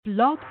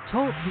Blog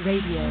Talk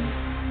Radio.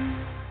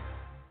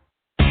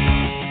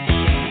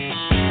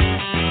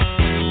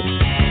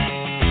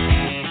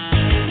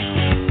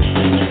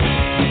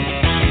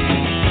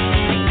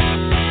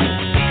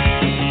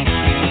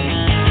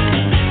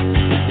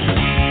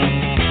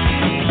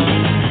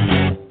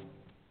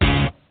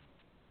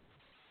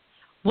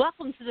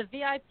 Welcome to the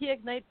VIP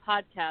Ignite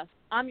podcast.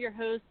 I'm your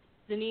host,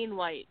 Deneen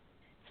White.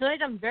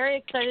 Tonight I'm very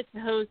excited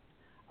to host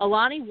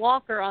Alani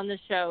Walker on the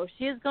show.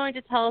 She is going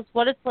to tell us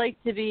what it's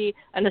like to be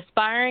an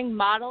aspiring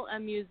model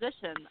and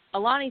musician.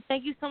 Alani,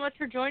 thank you so much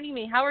for joining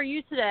me. How are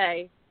you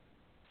today?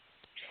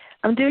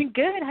 I'm doing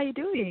good. How are you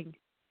doing?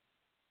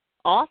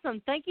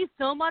 Awesome. Thank you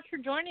so much for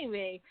joining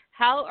me.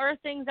 How are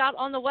things out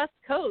on the West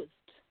Coast?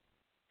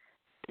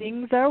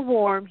 Things are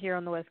warm here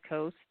on the West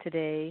Coast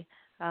today.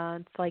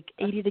 It's like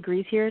 80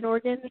 degrees here in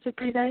Oregon, which is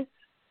pretty nice.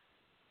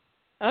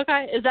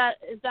 Okay. Is that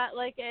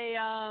like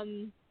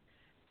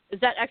is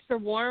that extra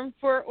warm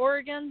for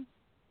Oregon?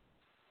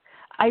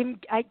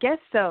 I guess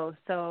so.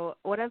 So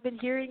what I've been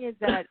hearing is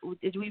that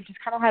we've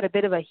just kind of had a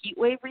bit of a heat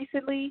wave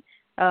recently.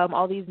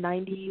 All these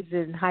 90s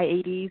and high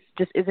 80s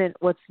just isn't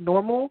what's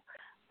normal,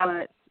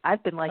 but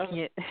I've been liking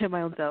it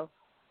my own self.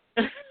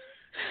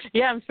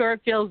 Yeah, I'm sure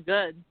it feels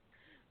good.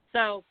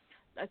 So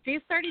these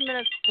 30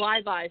 minutes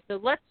fly by, so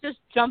let's just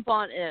jump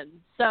on in.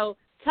 So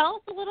tell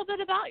us a little bit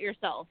about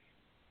yourself.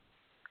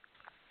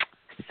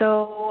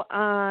 So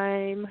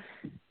I'm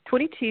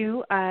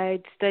 22.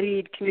 I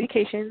studied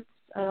communications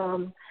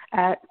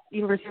at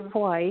University of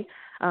Hawaii.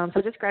 So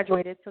I just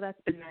graduated, so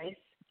that's been nice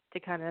to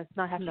kind of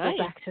not have to go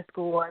back to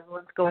school while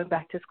everyone's going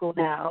back to school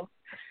now.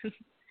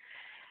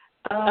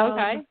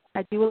 Okay.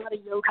 I do a lot of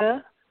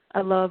yoga.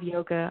 I love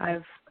yoga.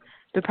 I've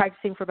been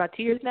practicing for about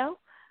 2 years now.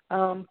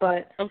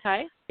 But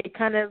it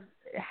kind of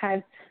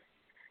has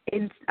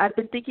I've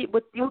been thinking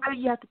with yoga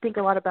you have to think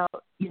a lot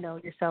about,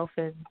 yourself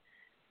and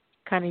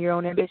kind of your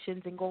own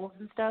ambitions and goals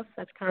and stuff.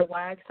 That's kind of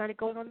why I started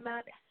going on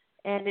that.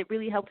 And it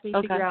really helped me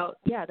figure out,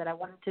 that I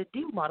wanted to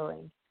do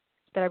modeling,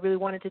 that I really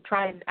wanted to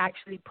try and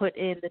actually put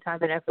in the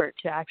time and effort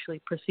to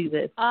actually pursue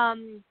this.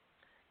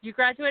 You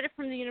graduated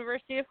from the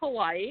University of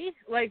Hawaii.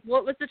 Like,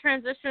 what was the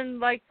transition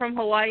like from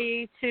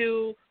Hawaii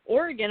to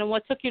Oregon, and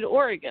what took you to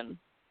Oregon?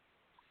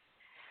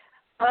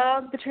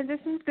 The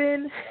transition's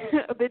been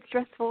a bit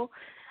stressful,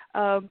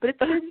 but it's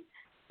been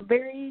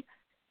very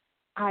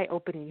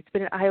eye-opening. It's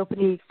been an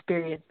eye-opening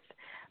experience.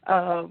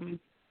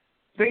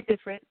 Very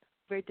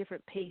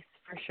different pace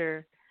for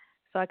sure.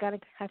 So I gotta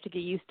have to get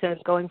used to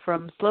going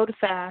from slow to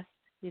fast,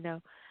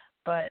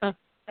 but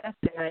that's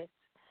been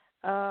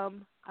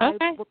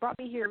nice. What brought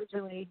me here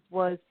originally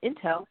was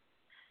Intel.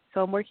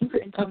 So I'm working for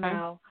Intel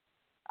now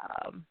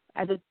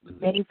as a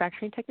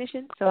manufacturing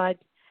technician. So I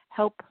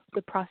help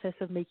the process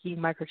of making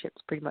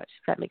microchips pretty much,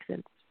 if that makes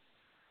sense.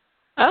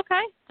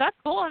 Okay, that's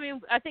cool. I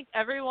mean, I think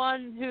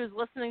everyone who's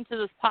listening to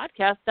this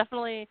podcast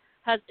definitely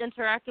has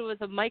interacted with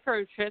a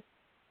microchip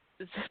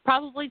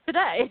probably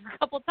today a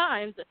couple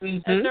times,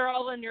 as they're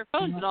all in your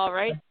phones and all,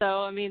 right?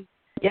 So, I mean,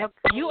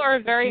 you are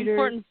a very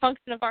important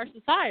function of our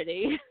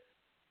society.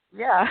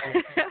 Yeah.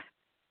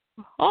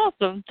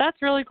 Awesome.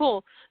 That's really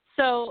cool.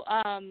 So,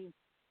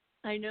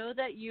 I know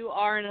that you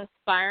are an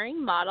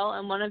aspiring model,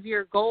 and one of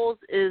your goals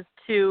is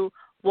to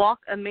walk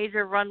a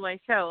major runway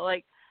show.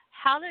 Like,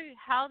 how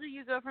do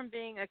you go from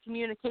being a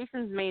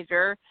communications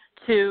major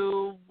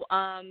to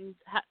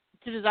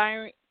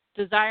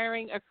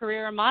desiring a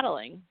career in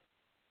modeling?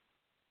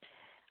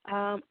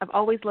 I've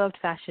always loved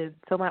fashion.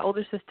 So my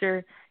older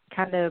sister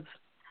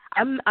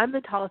I'm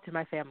the tallest in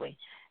my family,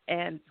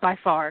 and by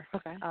far.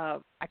 I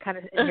kind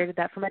of inherited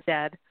that from my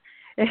dad.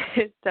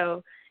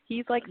 So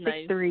he's like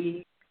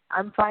 6'3".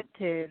 I'm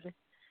 5'10",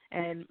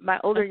 and my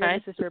older and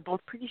younger sister are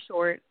both pretty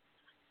short.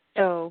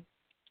 So,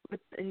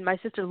 and my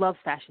sister loves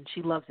fashion.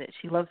 She loves it.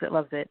 She loves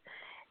it.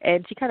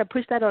 And she kind of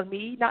pushed that on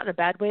me, not in a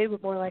bad way,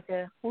 but more like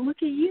well, look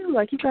at you.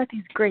 Like, you got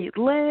these great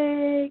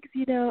legs,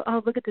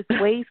 Oh, look at this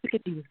waist. We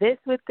could do this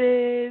with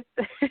this.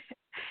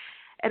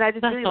 And I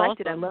just really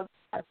liked it. I love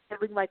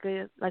feeling like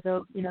a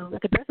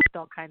dress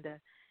doll kind of.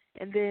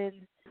 And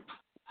then,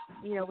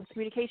 with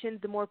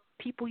communications, the more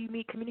people you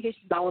meet,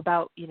 communication is all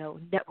about,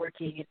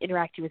 networking and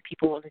interacting with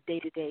people on a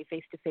day-to-day,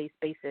 face-to-face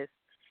basis.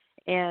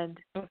 And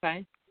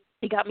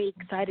it got me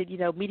excited,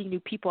 meeting new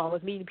people. I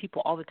was meeting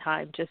people all the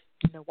time, just,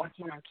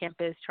 walking around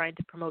campus, trying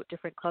to promote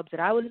different clubs that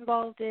I was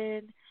involved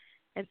in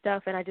and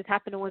stuff. And I just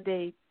happened to one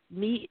day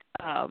meet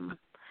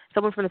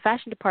someone from the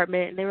fashion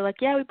department, and they were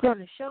like, yeah, we put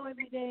on a show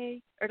every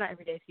day, or not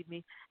every day, excuse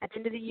me, at the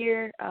end of the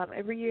year,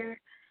 every year.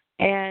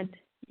 And,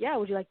 yeah,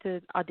 would you like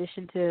to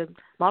audition to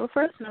model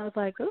for us? And I was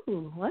like,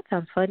 ooh, well, that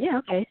sounds fun. Yeah,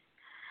 okay.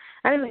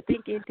 I didn't really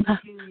think anything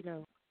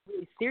too,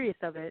 really serious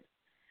of it.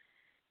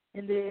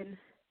 And then,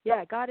 yeah,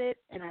 I got it,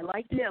 and I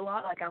liked it a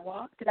lot. Like, I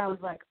walked, and I was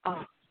like,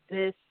 oh,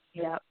 this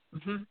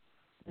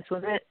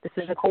was it. This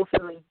is a cool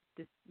feeling.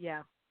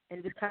 And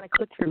it just kind of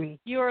clicked for me.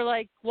 You were,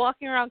 like,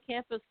 walking around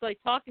campus, like,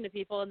 talking to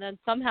people, and then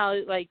somehow,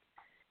 like,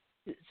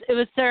 it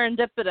was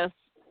serendipitous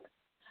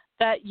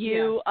that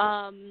you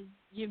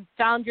you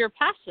found your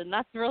passion.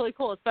 That's really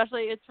cool.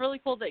 Especially, it's really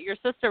cool that your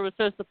sister was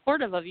so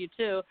supportive of you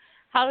too.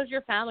 How does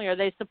your family? Are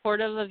they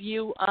supportive of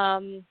you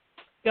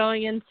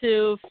going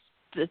into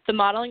the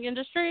modeling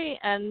industry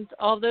and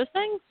all of those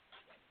things?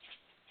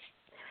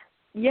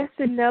 Yes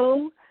and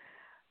no.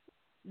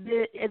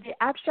 The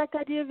abstract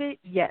idea of it,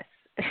 yes.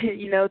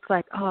 It's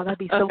like, oh, that'd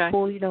be so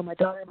cool. My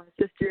daughter, my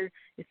sister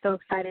is so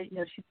excited.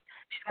 She's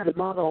got a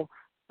model.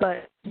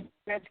 But in the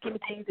grand scheme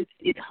of things,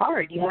 it's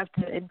hard. You have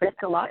to invest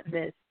a lot in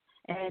this.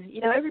 And,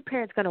 every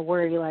parent's going to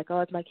worry, like,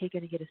 oh, is my kid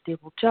going to get a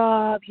stable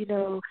job?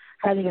 How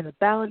are they going to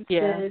balance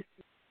this?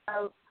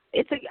 So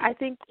I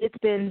think it's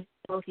been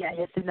both, yes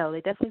and no.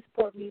 They definitely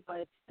support me, but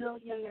it's still,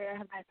 I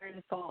have that grain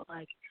of salt,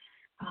 like,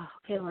 oh,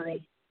 okay,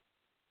 Lonnie.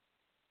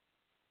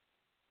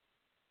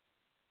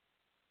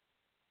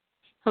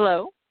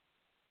 Hello?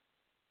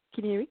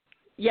 Can you hear me?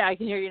 Yeah, I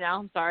can hear you now.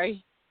 I'm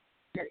sorry.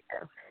 There you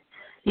go.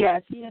 Yeah,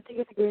 see, I think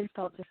it's a great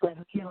thought, just like,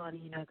 okay,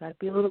 Lonnie, got to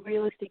be a little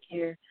realistic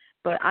here.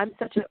 But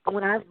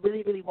when I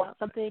really, really want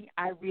something,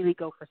 I really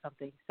go for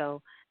something.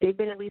 So they've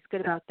been at least good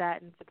about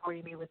that and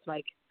supporting me with,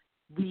 like,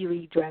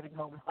 really driving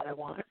home with what I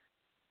want.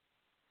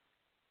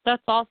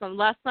 That's awesome.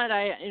 Last night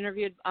I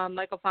interviewed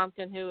Michael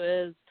Pumpkin, who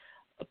is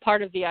a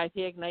part of VIP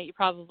Ignite. You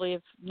probably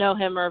know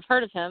him or have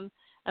heard of him.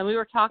 And we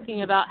were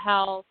talking about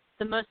how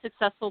the most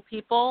successful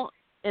people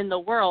in the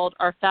world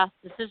are fast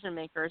decision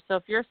makers. So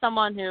if you're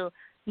someone who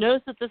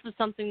knows that this is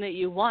something that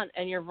you want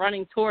and you're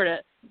running toward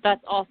it,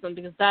 that's awesome,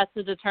 because that's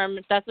a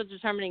determining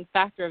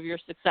factor of your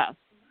success.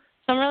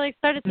 So I'm really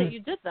excited that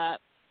you did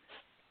that.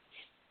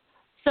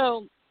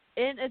 So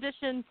in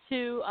addition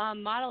to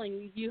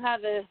modeling, you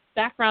have a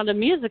background in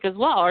music as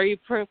well. Are you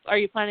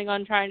planning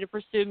on trying to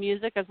pursue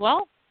music as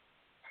well?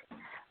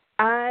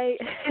 I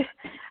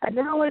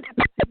never wanted to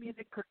pursue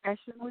music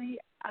professionally.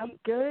 I'm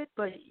good,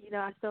 but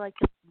I feel like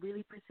to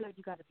really pursue it,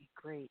 you got to be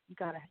great. You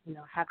got to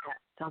have that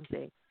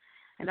something.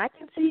 And I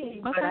can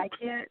sing, but I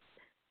can't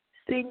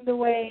sing the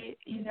way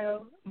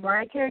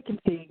Mariah Carey can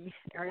sing,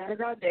 Ariana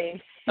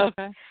Grande.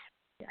 Okay.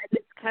 I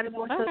just kind of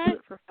more so do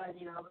it for fun.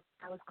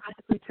 I was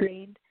classically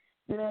trained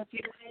in a few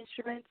different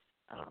instruments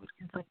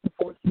since like the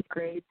 4th, 5th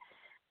grade,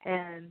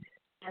 and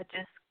that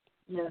just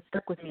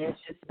stuck with me. It's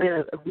just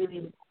been a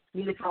really,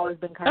 music's always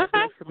been kind of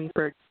good for me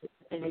for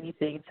in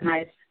anything. It's a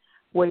nice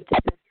way to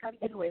just kind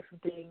of get away from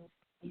things.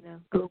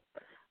 Go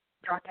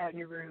rock out in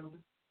your room,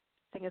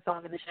 sing a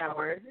song in the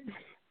shower.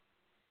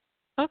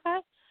 Okay.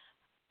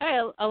 Hey,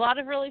 a lot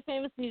of really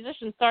famous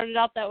musicians started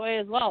out that way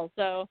as well.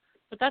 So,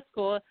 but that's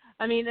cool.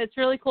 I mean, it's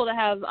really cool to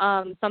have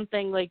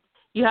something like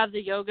you have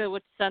the yoga,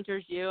 which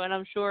centers you, and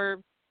I'm sure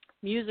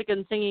music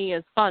and singing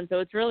is fun. So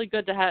it's really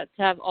good to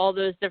have all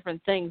those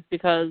different things,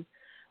 because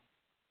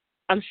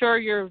I'm sure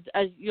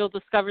you'll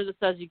discover this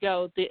as you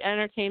go. The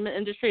entertainment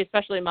industry,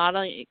 especially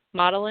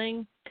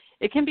modeling,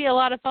 it can be a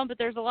lot of fun, but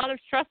there's a lot of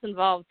stress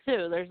involved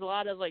too. There's a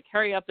lot of like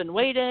hurry up and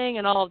waiting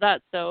and all of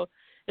that. So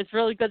it's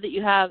really good that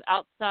you have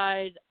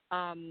outside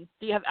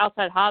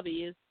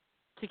hobbies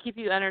to keep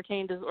you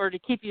entertained or to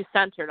keep you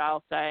centered,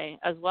 I'll say,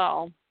 as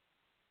well.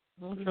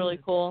 That's really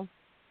cool.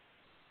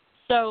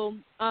 So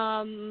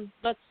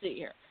let's see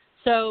here.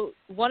 So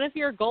one of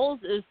your goals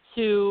is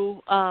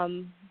to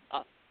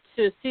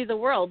see the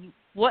world.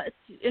 What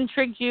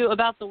intrigued you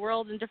about the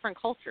world and different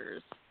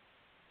cultures?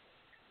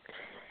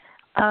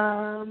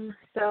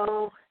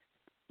 So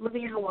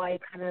living in Hawaii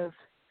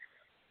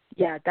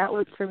that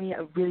was for me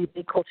a really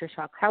big culture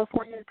shock.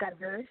 California is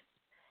diverse,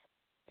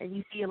 and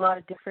you see a lot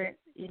of different,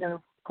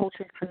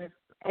 cultures kind of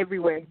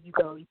everywhere you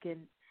go. You can,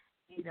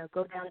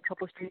 go down a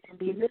couple streets and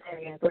be in this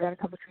area, go down a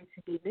couple streets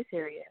and be in this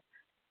area.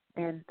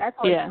 And that's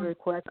always really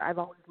cool. I've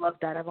always loved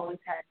that. I've always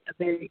had a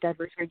very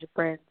diverse range of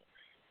friends.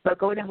 But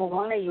going to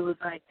Hawaii, it was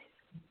like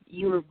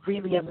you were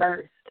really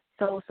immersed.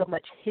 So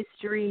much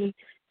history,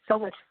 so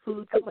much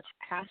food, so much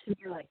passion.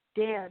 You're like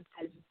dance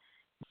and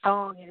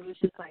song, and it was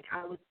just like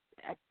I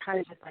kind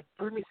of just like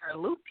threw me for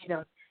a loop.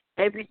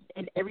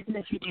 Everything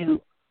that you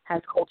do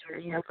has culture.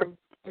 From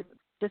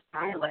just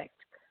dialect.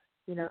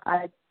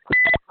 I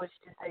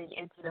switched to saying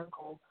auntie and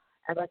uncle.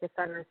 I'd like a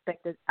sign of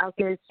respect. Out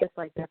there, it's just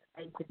like that's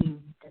a thing to do.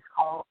 Just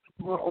call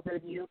people older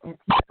than you auntie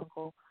and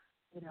uncle.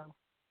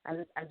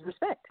 As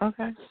respect.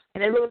 Okay.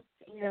 And everyone,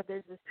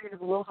 there's this spirit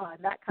of aloha,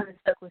 and that kind of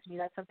stuck with me.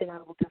 That's something I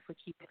will definitely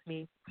keep with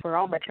me for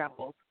all my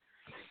travels.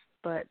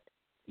 But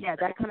yeah,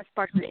 that kind of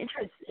sparked my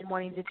interest in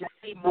wanting to just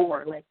see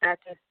more. Like I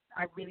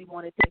really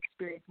wanted to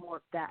experience more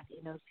of that.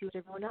 See what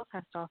everyone else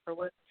has to offer,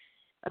 what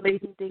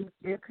amazing things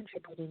they're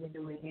contributing and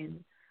doing,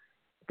 and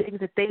things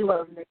that they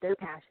love and that they're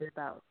passionate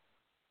about.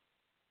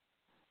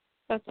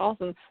 That's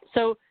awesome.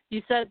 So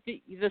you said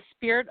the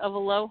spirit of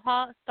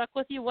aloha stuck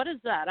with you. What is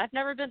that? I've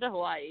never been to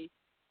Hawaii.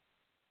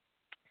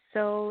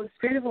 So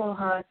spirit of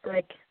aloha, it's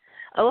like,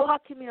 aloha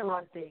can mean a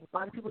lot of things. A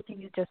lot of people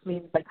think it just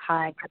means like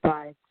hi,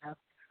 goodbye, and stuff.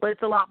 But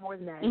it's a lot more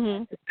than that.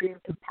 Mm-hmm. It's a spirit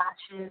of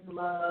compassion,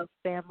 love,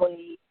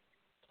 family,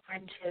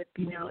 friendship.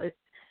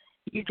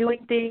 You're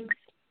doing things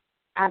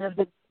out of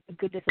the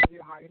goodness of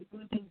your heart. You're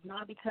doing things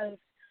not because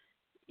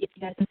it's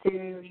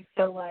necessary or you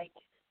feel like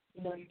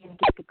you know, you're going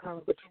to get good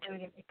karma, but you're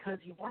doing it because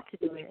you want to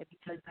do it and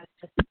because that's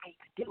just the thing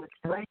to do. It's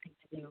the right thing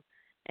to do.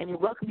 And you're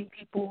welcoming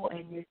people,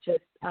 and you're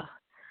just,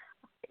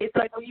 it's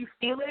like when you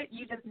feel it,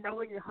 you just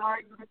know in your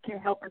heart, you just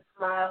can't help but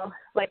smile.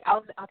 Like,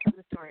 I'll tell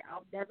the story.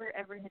 I'll never,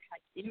 ever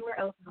hitchhike anywhere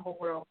else in the whole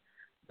world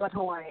but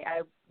Hawaii.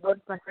 I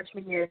went my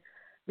freshman year.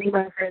 Me and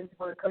my friends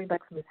were coming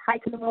back from this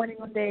hike in the morning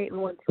one day. We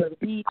went to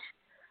the beach,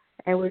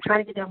 and we were trying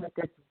to get down like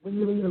this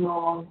really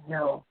long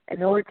hill. And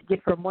in order to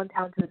get from one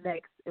town to the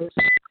next, it was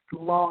just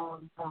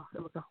long. Oh,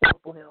 it was a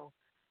horrible hill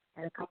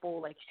and a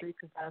couple, like, streets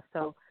and stuff.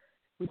 So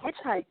we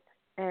hitchhiked,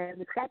 and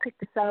the guy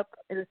picked us up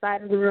in the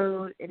side of the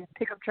road in his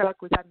pickup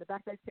truck. We got in the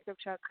back of his pickup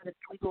truck because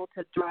it's legal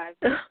to drive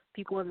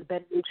people in the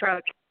bed of the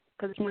truck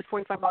because he was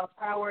 45 miles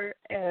per hour.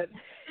 And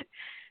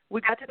we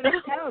got to the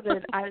next town,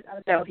 and I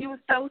don't know. He was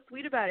so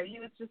sweet about it. He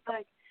was just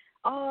like,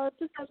 oh,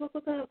 just what's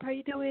up? How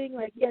you doing?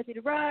 Like, you guys need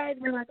a ride?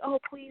 And we're like, oh,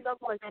 please,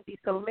 Uncle, like, that'd be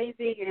so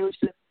amazing. And it was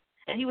just,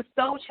 and he was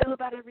so chill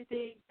about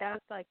everything.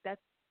 That's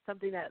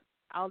something that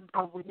I'll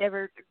probably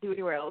never do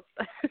anywhere else.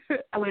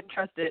 I wouldn't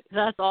trust it.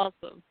 That's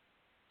awesome.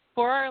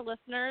 For our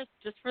listeners,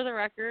 just for the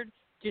record,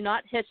 do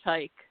not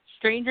hitchhike.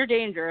 Stranger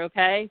danger,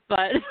 okay?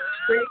 But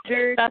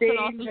stranger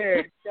danger.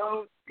 Awesome...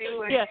 Don't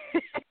do it. Yeah.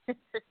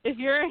 If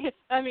you're,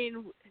 I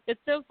mean,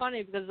 it's so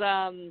funny because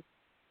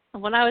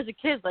when I was a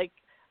kid, like,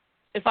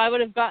 if I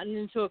would have gotten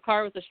into a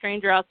car with a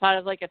stranger outside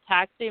of, like, a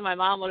taxi, my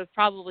mom would have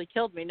probably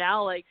killed me.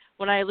 Now, like,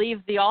 when I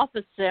leave the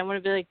office today, I'm going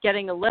to be, like,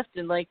 getting a lift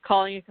and, like,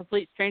 calling a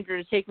complete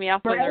stranger to take me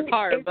out in their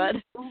car. But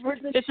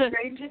it's the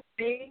strangest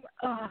thing.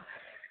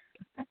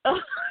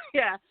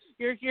 Yeah,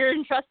 you're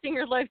entrusting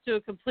your life to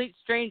a complete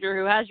stranger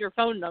who has your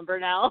phone number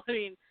now. I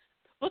mean,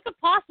 what could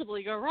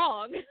possibly go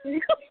wrong?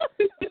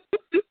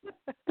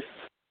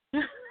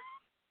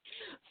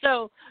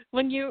 So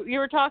when you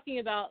were talking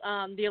about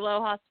the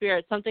Aloha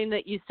Spirit, something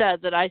that you said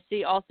that I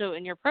see also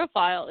in your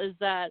profile is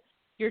that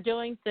you're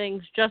doing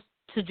things just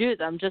to do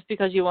them, just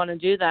because you want to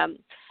do them.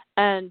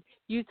 And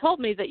you told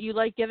me that you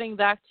like giving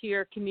back to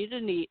your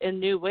community in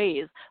new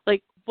ways.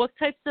 Like, what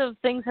types of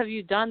things have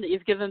you done that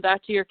you've given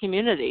back to your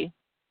community?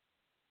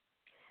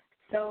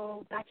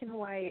 So back in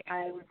Hawaii,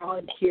 I would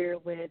volunteer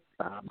with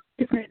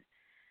different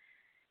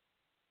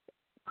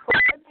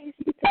programs,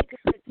 you could say,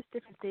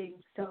 different things.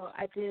 So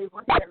I did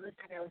one thing that really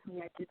stuck out with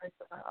me. I did this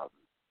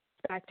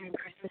back during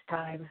Christmas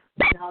time,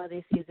 the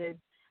holiday season,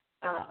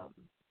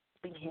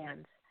 big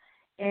hands.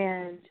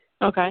 And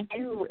what I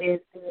do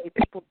is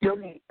people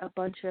donate a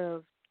bunch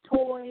of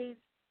toys,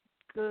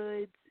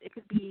 goods. It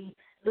could be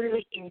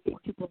literally anything.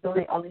 People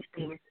donate all these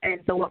things. And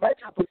so what my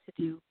job was to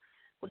do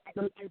was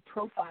to go through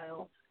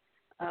profiles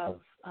of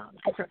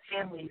different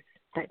families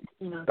that,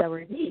 you know, that were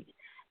in need.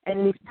 And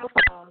in these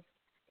profiles,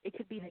 it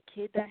could be the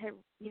kid that had,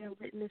 you know,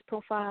 written this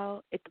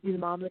profile. It could be the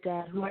mom, the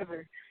dad,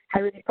 whoever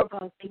had written a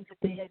profile of things that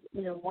they had,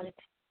 you know, wanted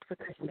for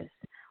Christmas,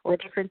 or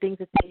different things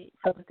that they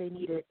felt that they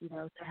needed, you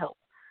know, to help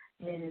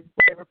in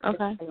whatever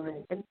place they were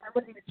in. And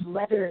some of these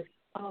letters,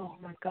 oh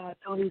my God,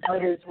 some of these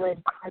letters were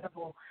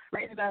incredible.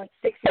 Written about,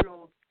 like,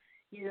 6-year-olds,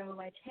 you know,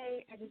 like,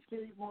 hey, I just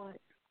really want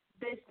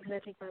this because I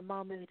think my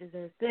mom really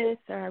deserves this,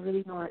 or I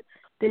really want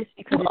this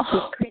because it's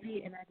so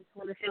pretty, and I just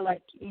want to feel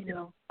like, you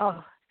know,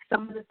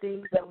 some of the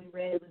things that we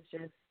read was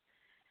just,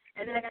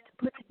 and then I got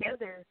to put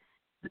together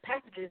the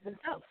packages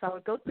themselves. So I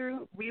would go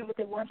through, read what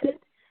they wanted,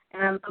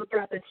 and I would go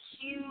throughout this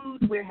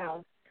huge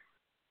warehouse,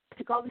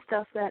 pick all the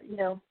stuff that, you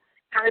know,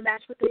 kind of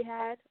matched what they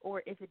had,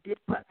 or if it did,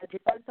 I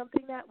did find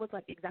something that was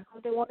like exactly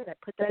what they wanted, I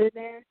put that in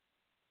there,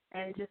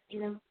 and just, you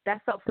know,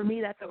 that felt, for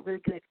me, that felt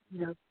really good,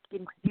 you know,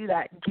 getting to do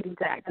that and getting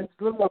to act. It was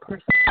a little more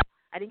personal.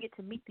 I didn't get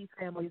to meet these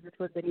families, which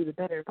was even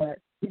better, but,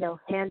 you know,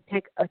 hand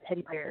pick a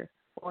teddy bear,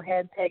 or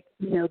hand pick,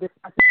 you know, this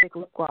specific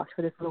lip gloss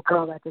for this little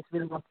girl that just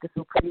really wants to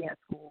feel pretty at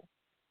school.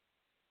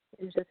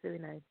 It was just really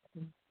nice.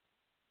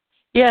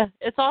 Yeah,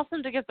 it's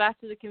awesome to get back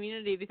to the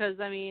community because,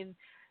 I mean,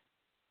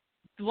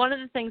 one of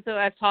the things that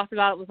I've talked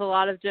about with a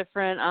lot of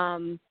different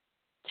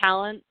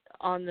talent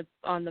on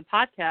the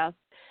podcast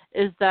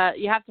is that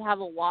you have to have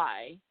a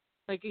why.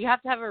 Like, you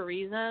have to have a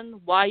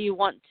reason why you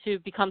want to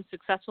become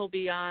successful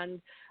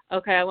beyond,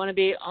 okay, I want to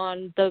be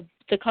on the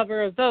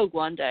cover of Vogue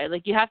one day.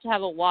 Like, you have to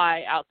have a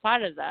why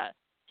outside of that.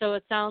 So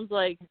it sounds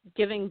like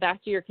giving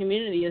back to your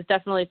community is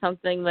definitely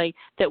something like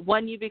that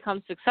when you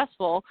become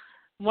successful,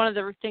 one of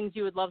the things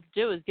you would love to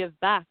do is give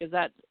back.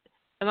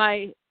 Am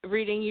I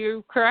reading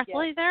you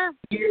correctly there?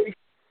 You're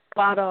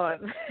spot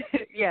on.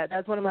 Yeah,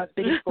 that's one of my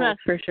biggest goals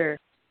for sure.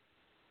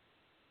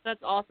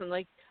 That's awesome.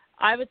 Like,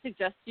 I would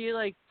suggest you,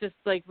 like, just,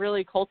 like,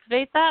 really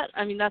cultivate that.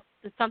 I mean, that's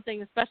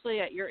something,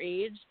 especially at your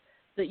age,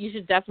 that you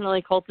should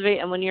definitely cultivate.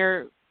 And when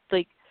you're,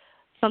 like,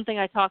 something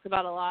I talk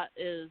about a lot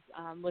is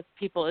with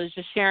people is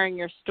just sharing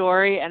your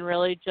story and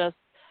really just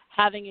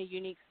having a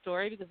unique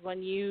story, because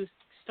when you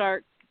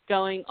start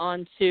going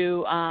on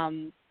to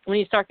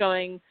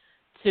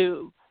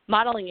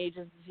modeling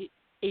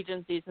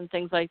agencies and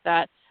things like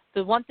that,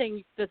 the one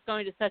thing that's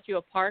going to set you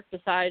apart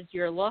besides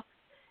your look,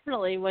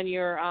 definitely when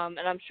you're, and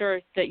I'm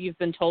sure that you've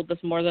been told this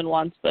more than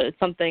once, but it's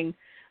something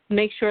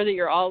make sure that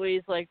you're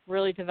always like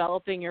really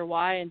developing your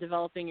why and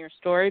developing your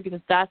story,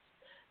 because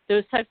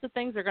those types of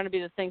things are going to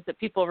be the things that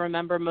people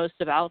remember most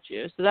about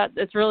you. So that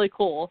it's really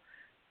cool.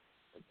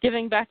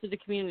 Giving back to the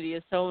community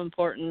is so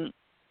important.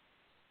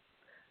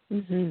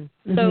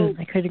 So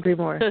I couldn't agree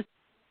more.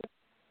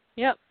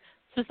 Yep.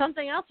 So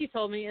something else you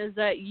told me is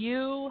that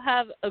you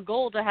have a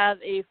goal to have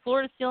a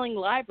floor-to-ceiling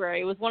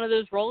library with one of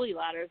those rolly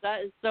ladders.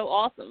 That is so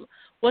awesome.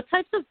 What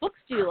types of books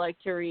do you like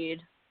to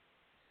read?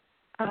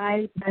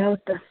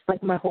 That's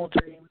like my whole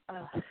dream.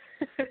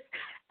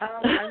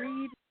 I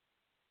read,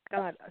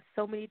 God,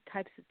 so many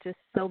types of, just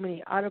so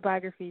many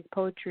autobiographies,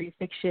 poetry,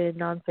 fiction,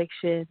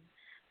 nonfiction,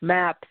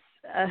 maps,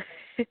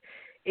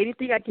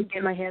 anything I can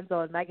get my hands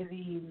on,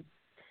 magazines,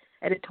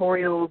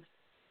 editorials,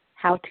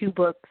 how-to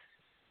books,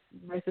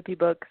 recipe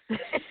books.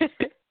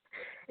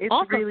 It's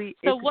awesome. really,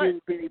 so it's what,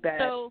 really, really bad.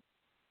 So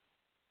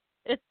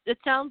it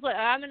sounds like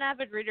I'm an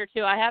avid reader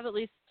too. I have at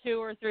least 2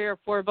 or 3 or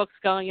 4 books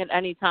going at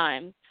any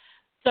time.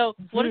 So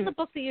what is the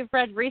book that you've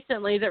read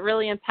recently that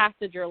really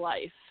impacted your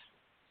life?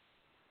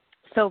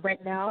 So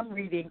right now I'm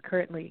reading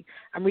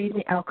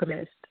The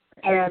Alchemist.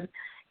 And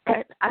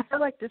I feel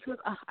like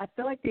I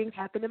feel like things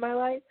happen in my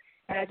life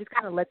and I just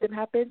kind of let them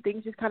happen.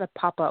 Things just kind of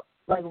pop up,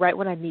 like right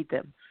when I need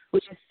them,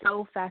 which is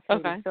so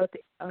fascinating. Okay.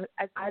 So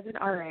as an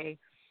RA,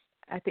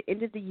 at the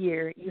end of the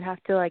year, you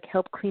have to like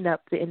help clean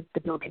up the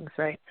buildings,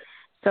 right?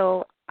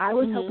 So I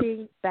was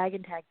helping bag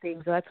and tag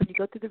things. So that's when you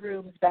go through the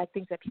rooms, bag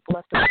things that people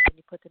left open, and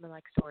you put them in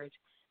like storage.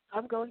 So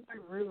I'm going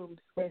through rooms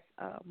with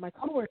my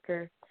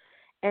coworker,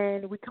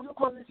 and we come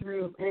upon this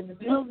room, and in the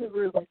middle of the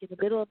room, like in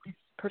the middle of this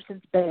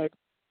person's bed,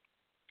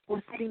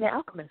 was sitting The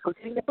Alchemist, was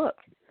sitting the book.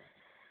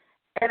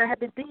 And I had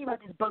been thinking about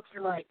this book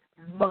for like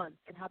months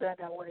and how bad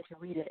I wanted to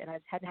read it, and I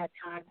just hadn't had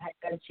time,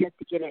 hadn't got a chance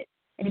to get it.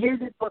 And here's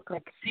this book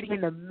like sitting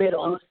in the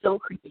middle. It was so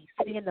creepy,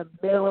 sitting in the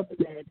middle of the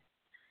bed.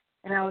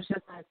 And I was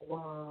just like,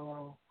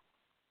 whoa.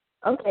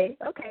 Okay.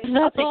 I'll take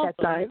that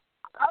time.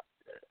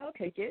 I'll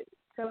take it.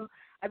 So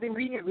I've been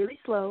reading it really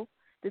slow.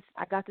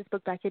 I got this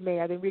book back in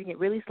May. I've been reading it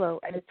really slow,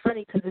 and it's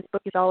funny because this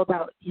book is all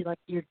about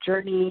your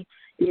journey,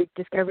 you're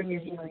discovering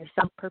your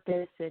self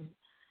purpose and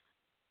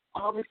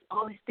all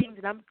these things.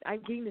 And I'm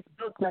getting this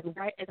book like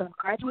right as I'm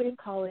graduating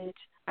college.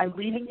 I'm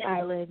leaving the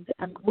island.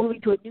 I'm moving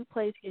to a new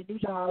place, get a new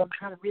job. I'm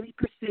trying to really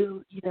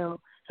pursue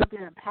something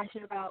I'm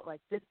passionate about. Like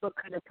this book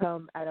could have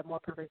come at a more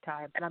perfect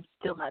time, and I'm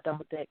still not done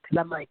with it because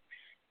I'm like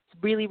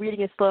really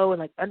reading it slow and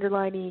like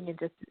underlining and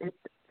just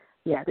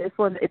this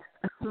one, it's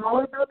a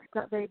smaller book. It's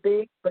not very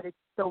big, but it's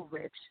so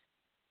rich.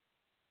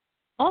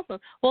 Awesome.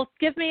 Well,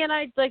 give me an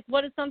idea. Like,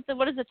 what is a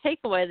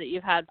takeaway that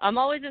you've had? I'm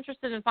always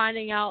interested in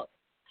finding out,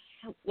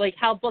 like,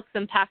 how books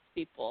impact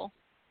people.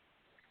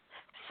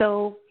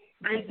 So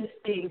there's this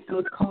thing. So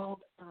it's called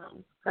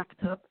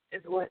Maktub,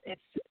 is what it's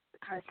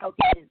kind of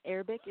spoken in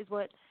Arabic, is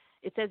what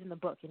it says in the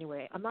book.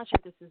 Anyway, I'm not sure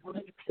if this is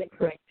 100%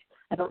 correct.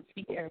 I don't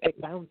speak Arabic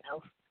my own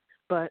self,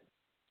 but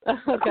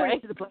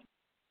according to the book,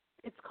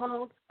 it's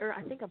called, or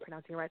I think I'm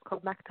pronouncing it right, it's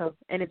called Maktub,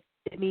 and it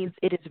means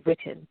it is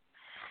written.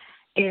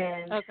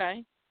 And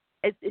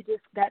it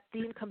just, that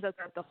theme comes out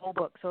throughout the whole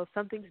book. So if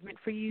something's meant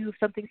for you, if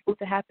something's supposed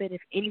to happen,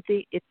 if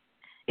anything,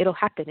 it'll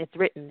happen. It's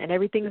written, and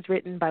everything is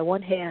written by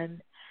one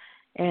hand.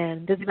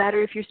 And it doesn't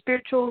matter if you're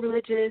spiritual,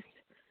 religious,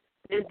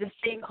 there's this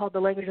thing called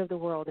the language of the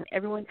world, and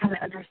everyone kind of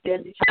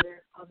understands each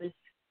other on this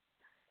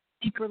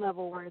deeper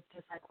level where it's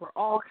just like we're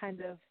all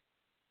kind of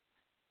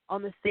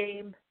on the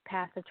same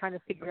path of trying to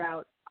figure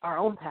out our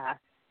own path.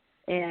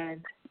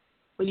 And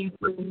when you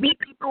meet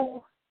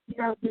people,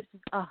 this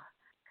is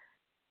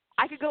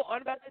I could go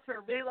on about this for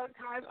a really long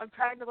time. I'm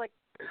trying to like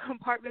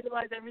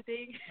compartmentalize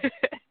everything.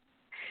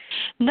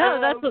 No,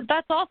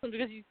 that's awesome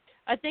because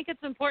I think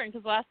it's important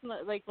because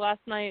last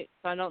night,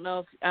 I don't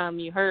know if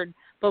you heard,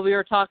 but we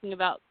were talking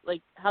about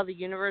like how the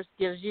universe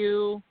gives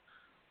you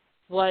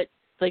what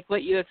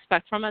you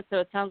expect from it. So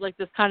it sounds like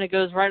this kind of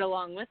goes right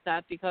along with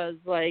that because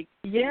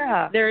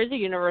there is a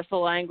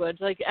universal language.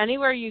 Like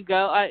anywhere you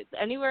go,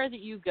 anywhere that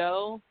you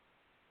go,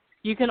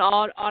 you can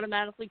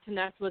automatically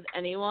connect with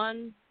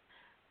anyone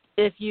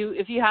if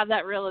you have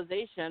that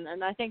realization.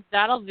 And I think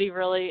that'll be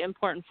really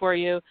important for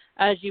you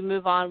as you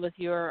move on with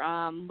your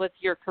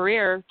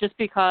career, just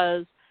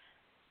because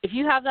if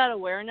you have that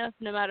awareness,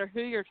 no matter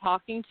who you're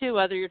talking to,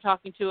 whether you're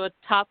talking to a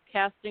top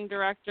casting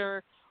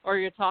director or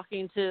you're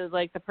talking to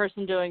like the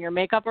person doing your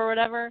makeup or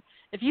whatever,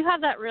 if you have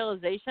that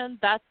realization,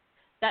 that's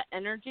that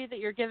energy that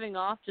you're giving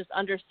off, just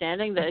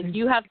understanding that if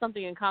you have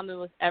something in common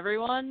with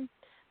everyone,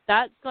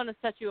 that's going to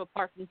set you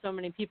apart from so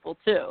many people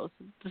too.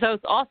 So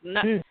it's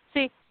awesome.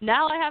 See,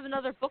 now I have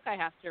another book I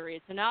have to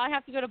read. So now I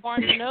have to go to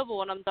Barnes & Noble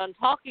when I'm done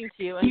talking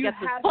to you and get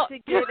this book.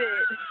 You have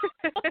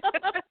to get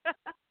it.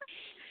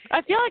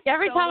 I feel like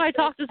every time I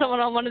talk to someone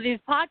on one of these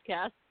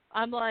podcasts,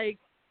 I'm like,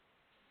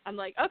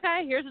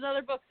 okay, here's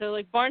another book. So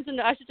like I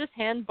should just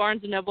hand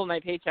Barnes & Noble my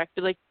paycheck.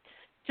 Be like,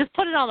 just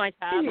put it on my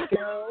tab. There you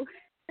go.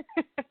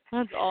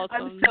 That's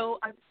awesome.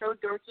 I'm so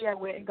dorky. I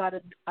went and got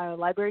a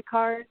library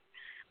card.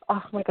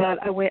 Oh my God,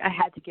 I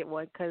had to get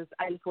one because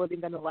I just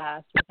wasn't gonna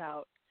last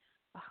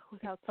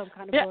without some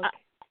kind of book.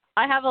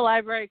 I have a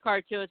library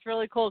card too. It's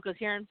really cool because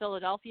here in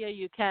Philadelphia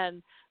you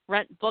can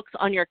rent books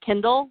on your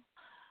Kindle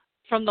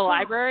from the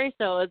library.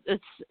 So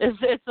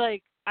it's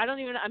like I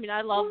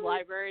love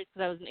libraries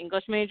because I was an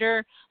English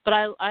major, but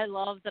I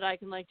love that I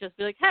can like just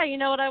be like, hey, you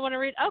know what I want to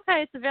read?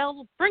 Okay, it's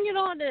available. Bring it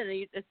on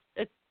in.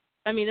 It's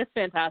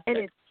fantastic. And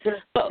it's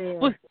just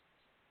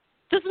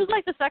this was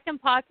like the second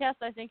podcast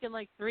I think in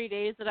like 3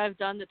 days that I've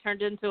done that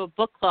turned into a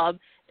book club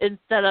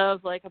instead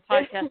of like a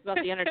podcast about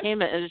the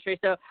entertainment industry.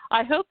 So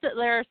I hope that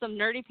there are some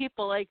nerdy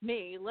people like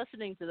me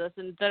listening to this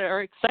and that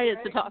are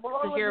excited to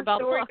hear about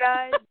books.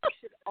 Guys, you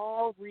should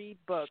all read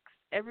books.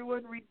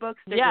 Everyone read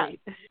books. They're great.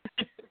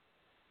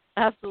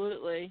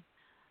 Absolutely.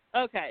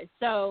 Okay,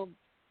 so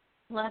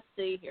let's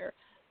see here.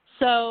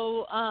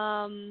 So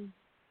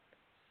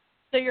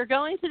so you're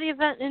going to the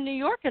event in New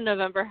York in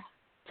November.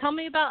 Tell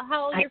me about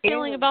how you're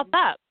feeling about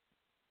that.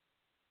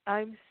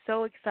 I'm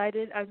so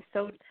excited. I'm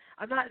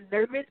not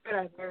nervous, but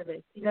I'm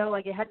nervous. You know,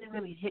 like it hasn't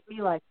really hit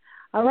me like,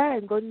 all right,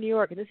 I'm going to New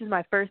York. And this is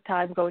my first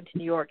time going to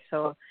New York.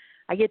 So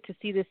I get to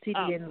see the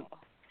city and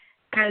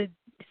kind of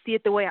see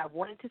it the way I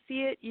wanted to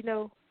see it, you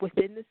know,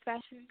 within this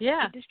fashion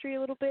industry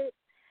a little bit.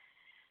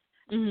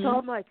 Mm-hmm. So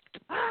I'm like,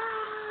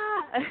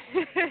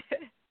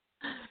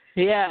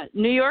 Yeah,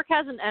 New York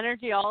has an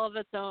energy all of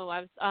its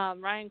own.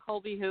 Ryan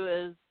Colby, who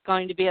is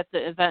going to be at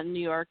the event in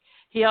New York,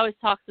 he always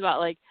talks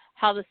about like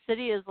how the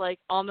city is like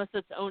almost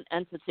its own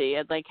entity,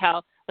 and like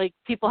how like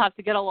people have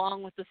to get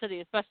along with the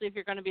city, especially if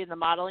you're going to be in the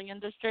modeling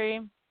industry.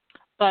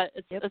 But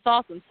it's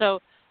awesome. So,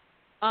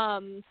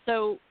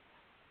 so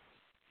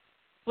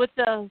what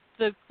the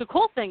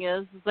cool thing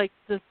is like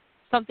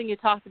something you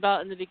talked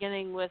about in the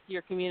beginning with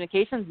your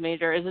communications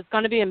major is it's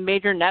going to be a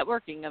major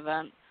networking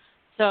event.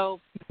 So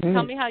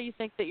tell me how you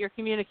think that your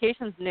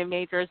communications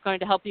major is going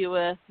to help you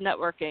with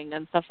networking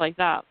and stuff like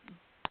that.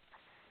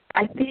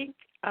 I think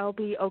I'll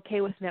be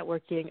okay with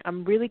networking.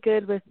 I'm really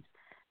good with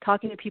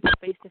talking to people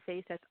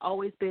face-to-face. That's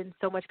always been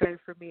so much better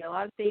for me. A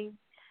lot of things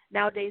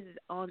nowadays is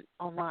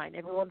online.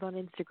 Everyone's on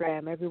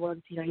Instagram.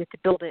 Everyone's, you have to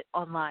build it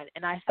online.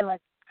 And I feel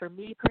like for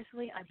me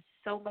personally, I'm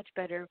so much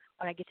better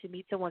when I get to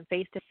meet someone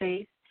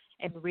face-to-face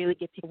and really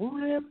get to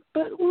woo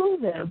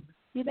them,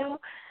 you know?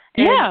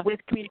 And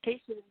with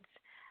communications,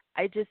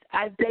 I've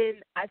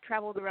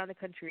traveled around the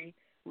country,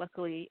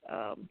 luckily,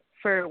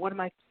 for one of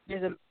my,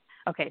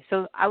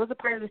 so I was a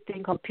part of this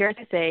thing called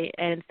PRSA,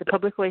 and it's the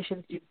Public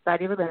Relations Student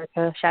Society of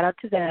America. Shout out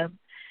to them.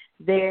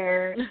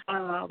 They're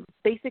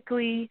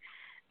basically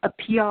a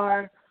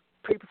PR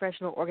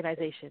pre-professional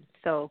organization.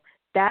 So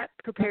that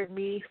prepared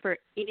me for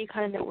any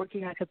kind of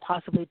networking I could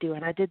possibly do,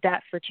 and I did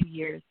that for 2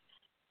 years.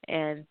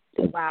 And,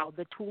 wow,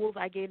 the tools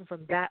I gained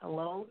from that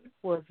alone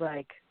was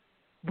like,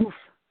 woof.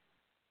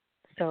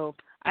 So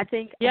I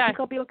think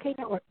I'll be okay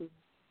networking.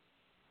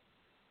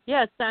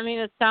 Yes,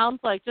 it sounds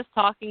like just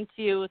talking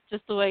to you with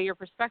just the way your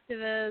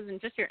perspective is and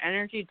just your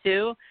energy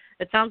too,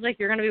 it sounds like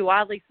you're going to be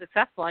wildly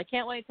successful. I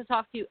can't wait to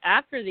talk to you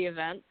after the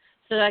event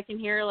so that I can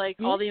hear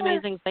all the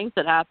amazing things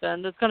that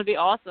happened. It's going to be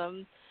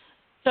awesome.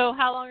 So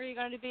how long are you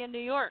going to be in New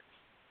York?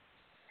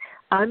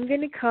 I'm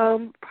going to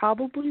come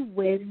probably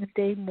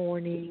Wednesday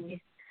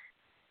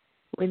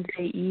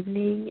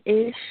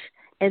evening-ish,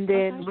 and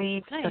then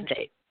leave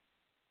Sunday.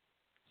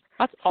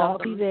 That's so awesome. I'll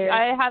be there.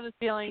 I have a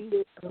feeling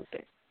you're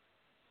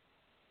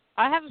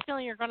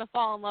going to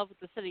fall in love with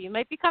the city. You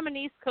might become an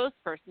East Coast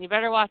person. You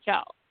better watch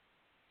out.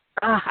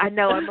 I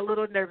know. I'm a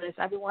little nervous.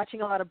 I've been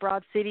watching a lot of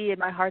Broad City, and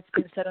my heart's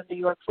been set on New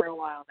York for a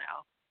while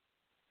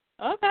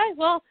now. Okay.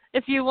 Well,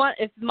 if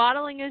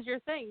modeling is your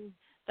thing,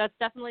 that's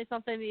definitely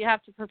something that you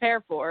have to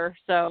prepare for.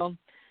 So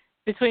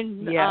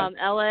between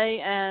LA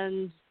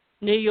and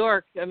New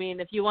York,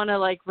 if you want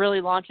to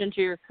really launch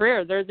into your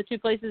career, they're the two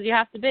places you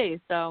have to be.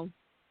 So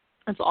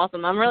that's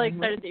awesome. I'm really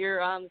excited that you're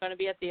going to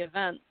be at the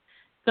event.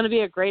 It's going to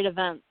be a great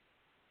event.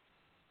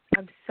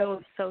 I'm so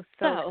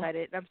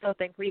excited. I'm so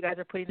thankful you guys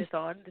are putting this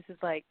on. This is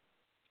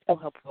so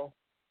helpful.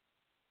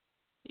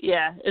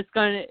 Yeah, it's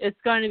going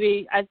to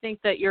be. I think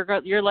that your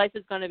life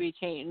is going to be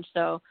changed.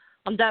 So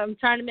I'm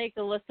trying to make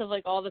a list of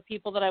all the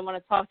people that I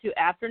want to talk to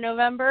after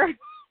November.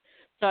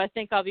 So I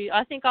think I'll be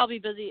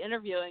busy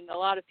interviewing a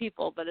lot of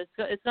people, but it's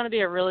going to be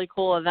a really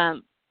cool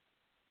event.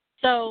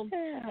 So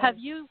have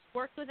you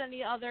worked with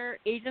any other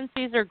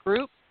agencies or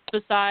groups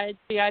besides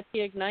VIP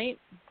Ignite?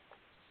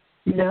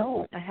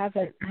 No, I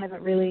haven't. I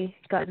haven't really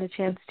gotten a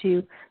chance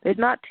to. There's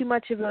not too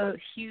much of a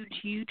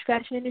huge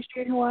fashion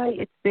industry in Hawaii.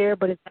 It's there,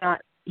 but it's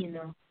not,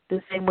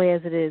 the same way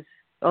as it is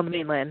on the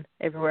mainland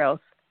everywhere else.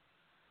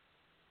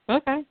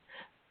 Okay.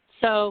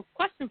 So,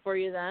 question for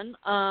you then.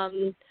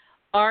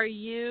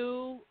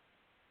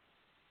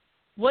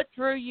 What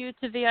drew you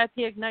to VIP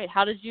Ignite?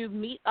 How did you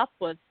meet up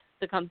with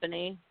the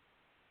company?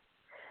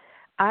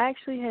 I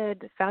actually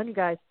had found you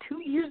guys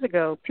 2.5 years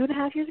ago.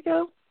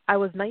 I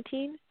was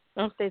 19.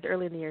 Stays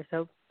early in the year,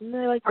 so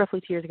roughly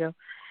 2 years ago.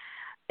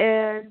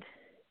 And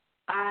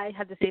I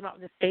had the same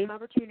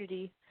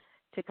opportunity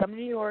to come to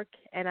New York,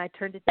 and I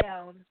turned it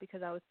down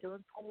because I was still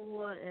in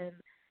school, and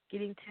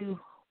getting to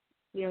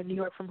New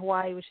York from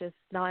Hawaii was just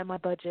not in my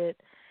budget.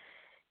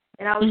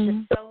 And I was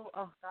just so,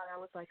 oh, God, I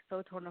was, like,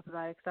 so torn up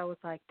about it because I was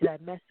like, did I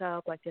mess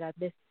up? Like, did I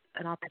miss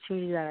an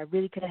opportunity that I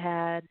really could have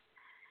had?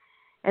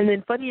 And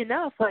then funny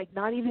enough, like,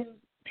 not even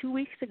 2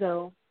 weeks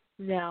ago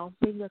now,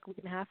 maybe like a week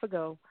and a half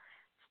ago,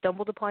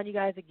 stumbled upon you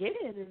guys again.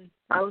 And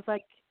I was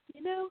like,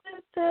 you know,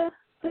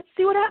 let's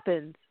see what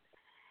happens.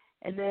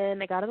 And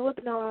then I got on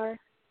the webinar,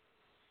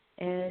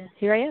 and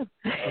here I am.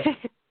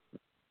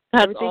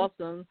 That's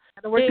awesome.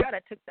 And worked out. I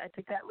took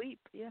that leap.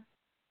 Yeah.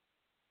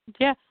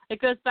 Yeah,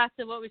 it goes back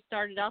to what we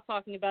started out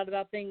talking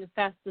about being a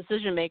fast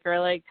decision maker.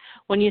 Like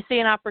when you see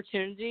an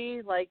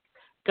opportunity, like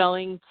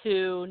going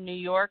to New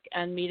York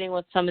and meeting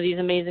with some of these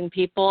amazing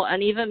people,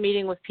 and even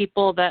meeting with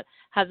people that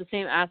have the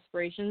same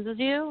aspirations as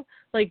you,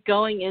 like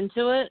going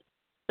into it,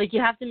 like you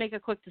have to make a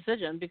quick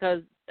decision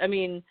because, I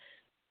mean,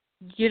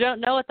 you don't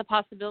know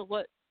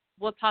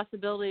what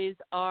possibilities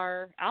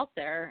are out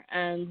there,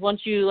 and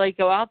once you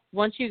go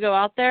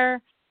out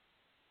there,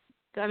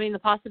 I mean, the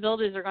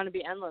possibilities are going to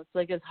be endless.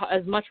 Like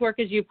as much work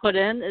as you put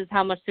in is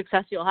how much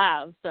success you'll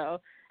have. So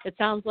it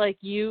sounds like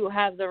you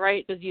have the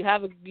right, because you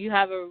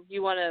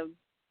want to.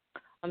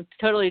 I'm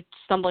totally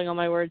stumbling on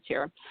my words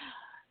here.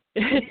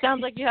 It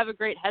sounds like you have a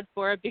great head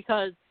for it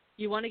because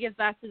you want to give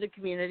back to the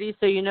community,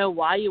 so you know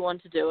why you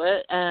want to do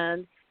it,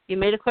 and you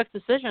made a quick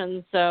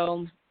decision.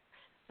 So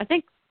I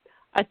think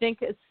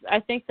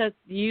that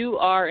you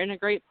are in a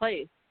great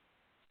place.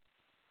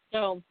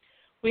 So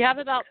we have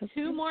about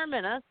 2 more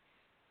minutes.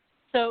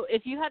 So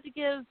if you had to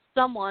give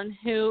someone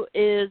who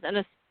is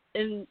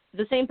in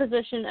the same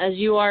position as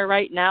you are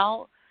right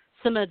now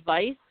some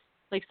advice,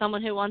 like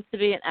someone who wants to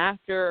be an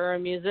actor or a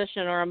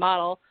musician or a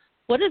model,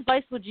 what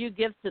advice would you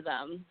give to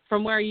them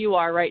from where you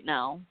are right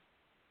now?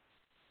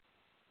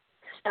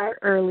 Start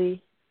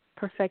early,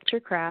 perfect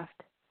your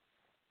craft,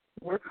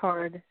 work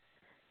hard,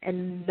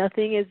 and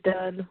nothing is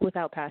done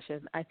without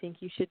passion. I think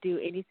you should do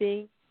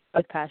anything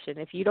with passion.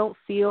 If you don't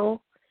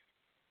feel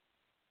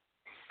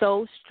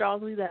so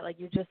strongly that like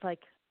you're just like,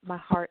 my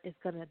heart is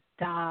gonna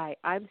die.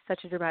 I'm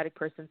such a dramatic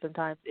person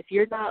sometimes. If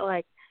you're not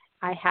like,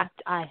 I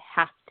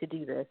have to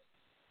do this,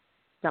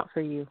 it's not for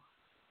you.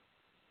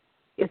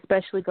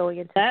 Especially going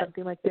into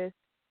something like this,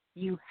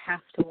 you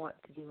have to want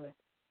to do it.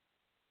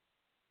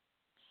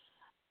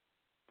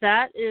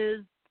 That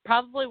is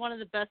probably one of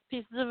the best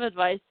pieces of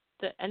advice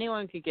that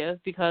anyone could give,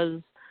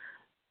 because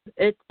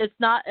it's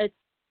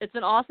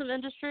an awesome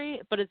industry,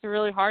 but it's a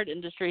really hard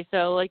industry.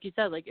 So like you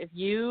said, like if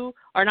you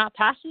are not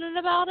passionate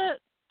about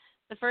it,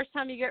 the first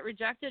time you get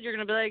rejected, you're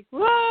gonna be like,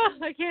 whoa,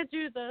 I can't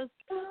do this.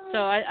 So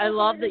I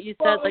love that you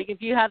said, like,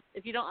 if you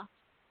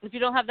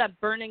don't have that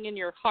burning in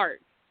your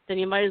heart, then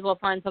you might as well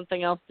find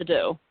something else to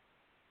do.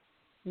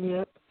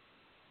 Yep.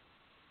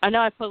 I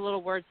know I put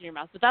little words in your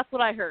mouth, but that's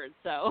what I heard.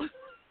 So.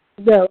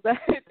 No, that's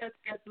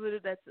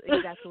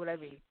exactly what I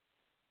mean.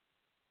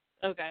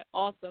 Okay,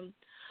 awesome.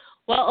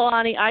 Well,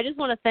 Alani, I just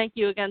want to thank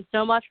you again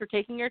so much for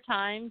taking your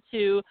time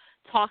to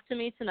talk to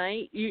me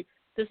tonight.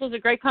 This was a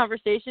great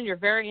conversation. You're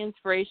very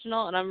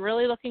inspirational, and I'm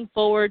really looking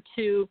forward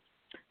to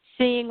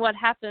seeing what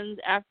happens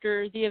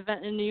after the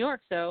event in New York.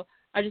 So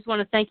I just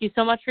want to thank you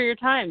so much for your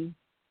time.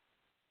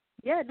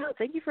 Yeah, no,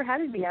 thank you for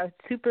having me. I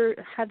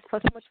had so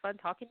much fun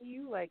talking to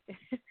you. Like,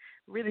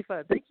 really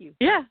fun. Thank you.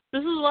 Yeah,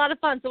 this was a lot of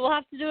fun. So we'll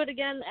have to do it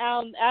again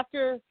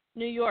after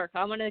New York.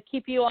 I'm going to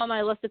keep you on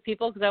my list of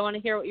people because I want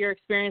to hear what your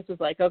experience was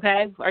like,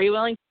 okay? Are you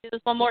willing to do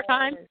this one more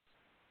time?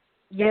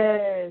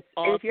 Yes.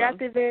 Awesome. And if you're at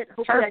the event,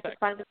 hopefully I can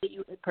finally meet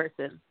you in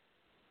person.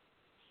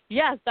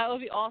 Yes, that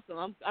would be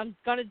awesome. I'm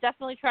going to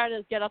definitely try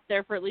to get up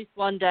there for at least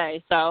one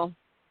day. So,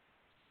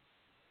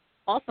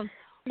 awesome.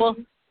 Well,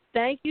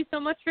 thank you so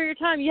much for your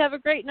time. You have a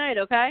great night,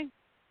 okay?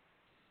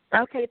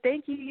 Okay,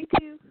 thank you. You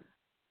too.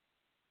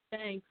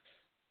 Thanks.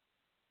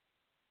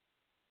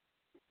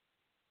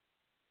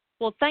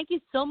 Well, thank you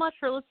so much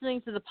for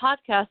listening to the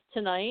podcast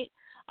tonight.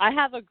 I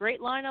have a great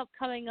lineup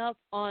coming up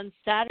on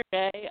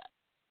Saturday.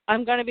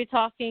 I'm going to be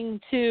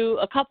talking to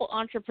a couple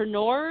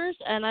entrepreneurs,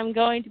 and I'm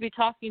going to be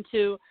talking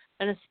to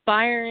an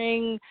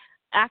aspiring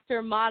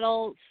actor,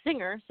 model,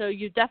 singer. So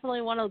you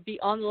definitely want to be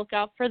on the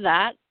lookout for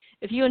that.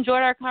 If you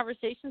enjoyed our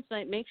conversation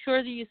tonight, make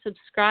sure that you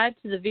subscribe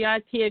to the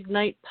VIP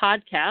Ignite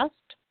podcast.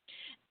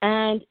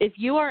 And if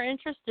you are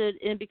interested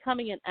in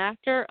becoming an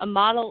actor, a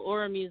model,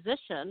 or a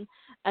musician,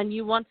 and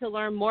you want to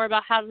learn more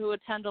about how to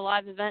attend a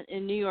live event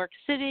in New York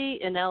City,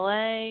 in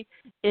LA,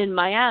 in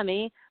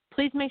Miami,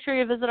 please make sure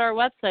you visit our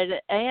website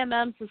at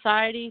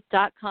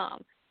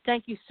ammsociety.com.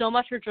 Thank you so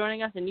much for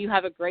joining us, and you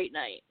have a great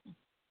night.